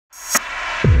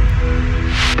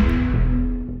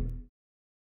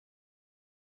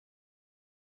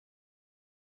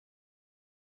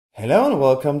Hello and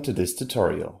welcome to this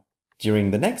tutorial. During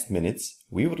the next minutes,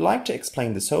 we would like to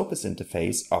explain the SOPAS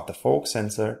interface of the fork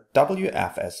sensor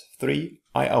WFS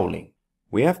IO Link.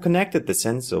 We have connected the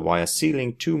sensor via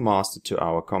C-Link 2 master to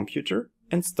our computer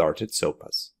and started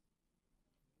SOPAS.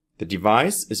 The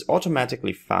device is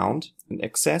automatically found and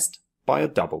accessed by a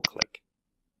double click.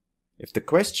 If the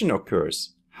question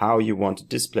occurs how you want to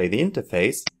display the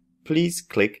interface, please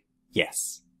click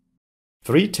Yes.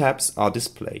 3 tabs are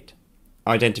displayed: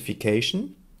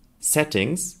 Identification,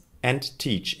 Settings, and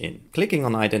Teach-In. Clicking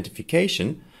on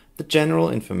Identification, the general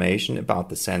information about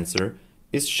the sensor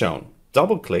is shown.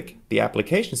 Double-click the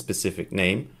application-specific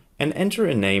name and enter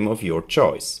a name of your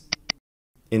choice.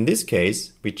 In this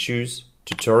case, we choose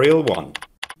Tutorial 1.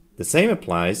 The same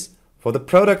applies for the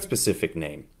product-specific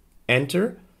name.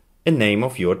 Enter a name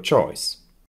of your choice.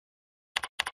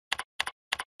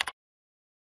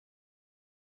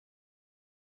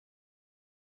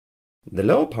 The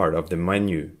lower part of the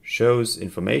menu shows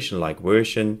information like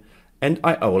version and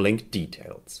IO link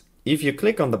details. If you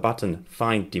click on the button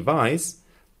Find Device,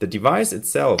 the device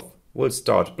itself will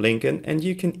start blinking and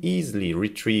you can easily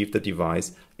retrieve the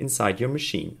device inside your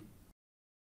machine.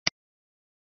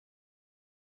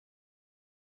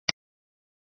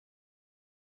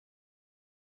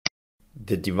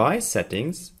 The device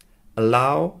settings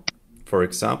allow, for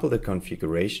example, the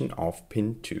configuration of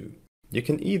pin 2. You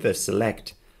can either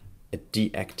select a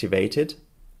deactivated,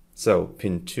 so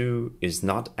pin 2 is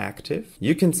not active.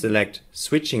 You can select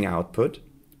switching output,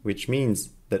 which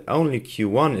means that only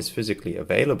Q1 is physically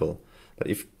available. But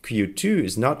if Q2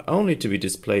 is not only to be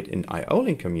displayed in IO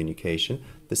link communication,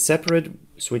 the separate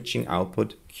switching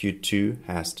output Q2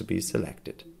 has to be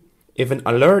selected. If an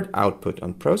alert output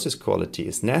on process quality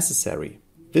is necessary,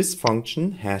 this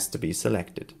function has to be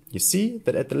selected. You see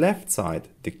that at the left side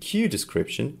the Q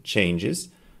description changes,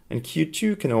 and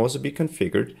Q2 can also be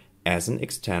configured as an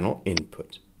external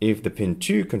input. If the pin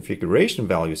 2 configuration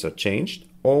values are changed,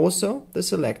 also the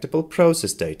selectable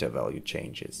process data value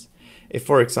changes. If,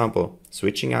 for example,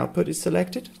 switching output is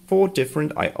selected, 4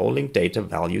 different IO link data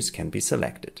values can be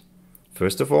selected.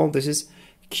 First of all, this is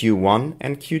Q1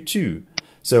 and Q2,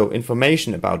 so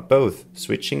information about both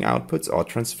switching outputs are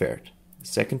transferred. The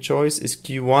second choice is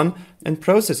Q1 and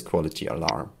process quality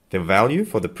alarm. The value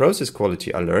for the process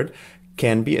quality alert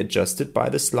can be adjusted by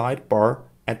the slide bar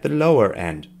at the lower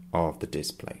end of the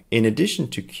display. In addition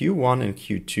to Q1 and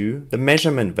Q2, the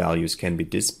measurement values can be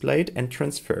displayed and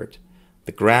transferred.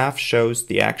 The graph shows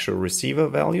the actual receiver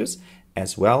values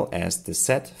as well as the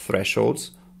set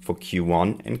thresholds for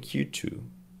Q1 and Q2.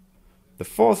 The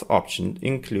fourth option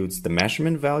includes the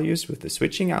measurement values with the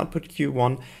switching output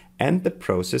Q1 and the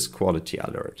process quality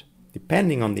alert.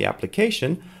 Depending on the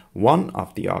application, one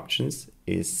of the options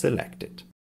is selected.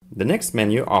 The next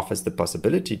menu offers the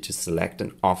possibility to select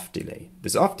an off delay.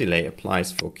 This off delay applies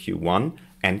for Q1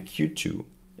 and Q2.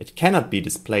 It cannot be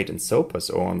displayed in SOPAS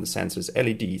or on the sensor's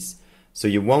LEDs, so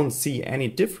you won't see any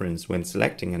difference when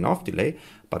selecting an off delay,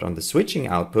 but on the switching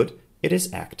output it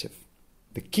is active.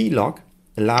 The key lock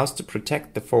allows to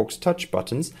protect the fork's touch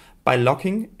buttons by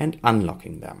locking and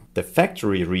unlocking them. The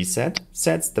factory reset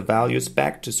sets the values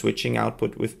back to switching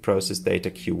output with process data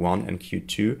Q1 and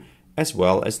Q2, as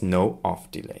well as no off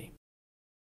delay.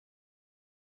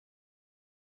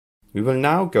 We will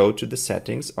now go to the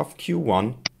settings of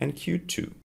Q1 and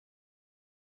Q2.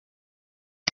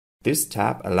 This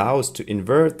tab allows to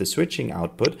invert the switching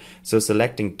output, so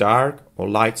selecting dark or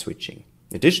light switching.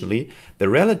 Additionally, the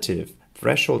relative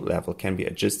threshold level can be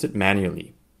adjusted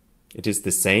manually. It is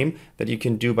the same that you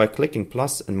can do by clicking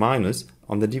plus and minus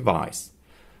on the device.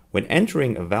 When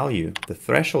entering a value, the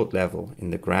threshold level in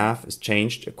the graph is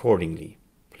changed accordingly.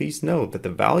 Please note that the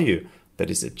value that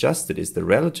is adjusted is the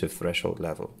relative threshold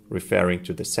level, referring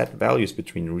to the set values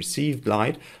between received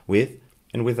light with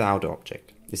and without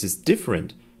object. This is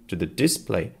different to the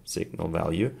display signal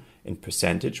value in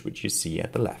percentage, which you see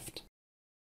at the left.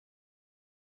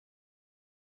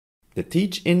 The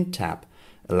Teach-In tab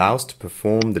allows to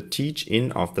perform the teach-in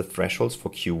of the thresholds for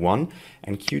Q1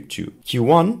 and Q2.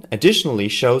 Q1 additionally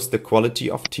shows the quality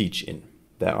of teach-in.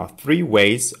 There are 3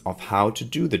 ways of how to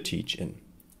do the teach-in: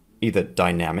 either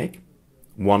dynamic,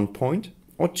 1-point,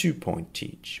 or 2-point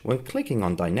teach. When clicking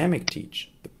on dynamic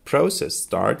teach, the process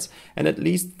starts and at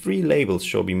least 3 labels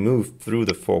shall be moved through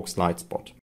the fork's light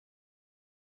spot.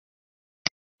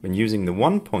 When using the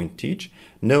 1-point teach,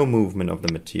 no movement of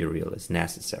the material is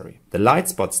necessary. The light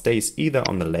spot stays either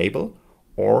on the label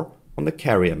or on the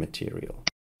carrier material.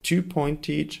 2-point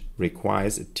teach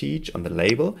requires a teach on the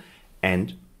label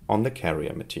and on the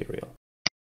carrier material.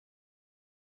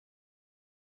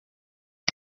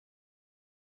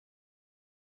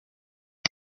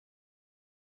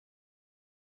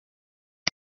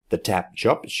 The tab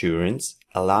Job Assurance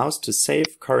allows to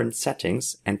save current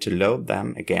settings and to load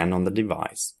them again on the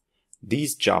device.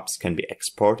 These jobs can be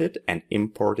exported and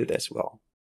imported as well.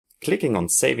 Clicking on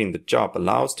Saving the job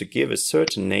allows to give a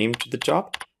certain name to the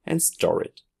job and store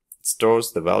it. It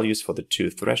stores the values for the two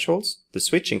thresholds, the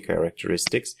switching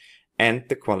characteristics, and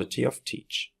the quality of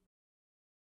teach.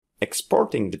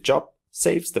 Exporting the job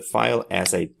saves the file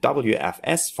as a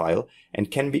WFS file and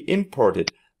can be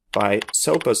imported by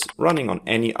SOPAS running on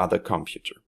any other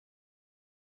computer.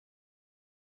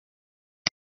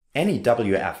 Any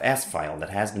WFS file that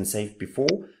has been saved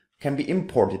before can be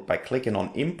imported by clicking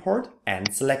on Import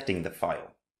and selecting the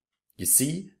file. You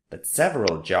see that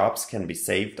several jobs can be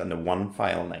saved under one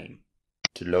file name.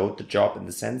 To load the job in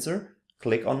the sensor,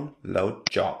 click on Load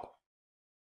Job.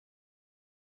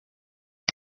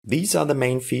 These are the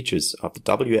main features of the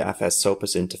WFS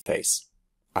SOPAS interface.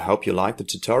 I hope you liked the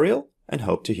tutorial and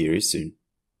hope to hear you soon.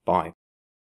 Bye.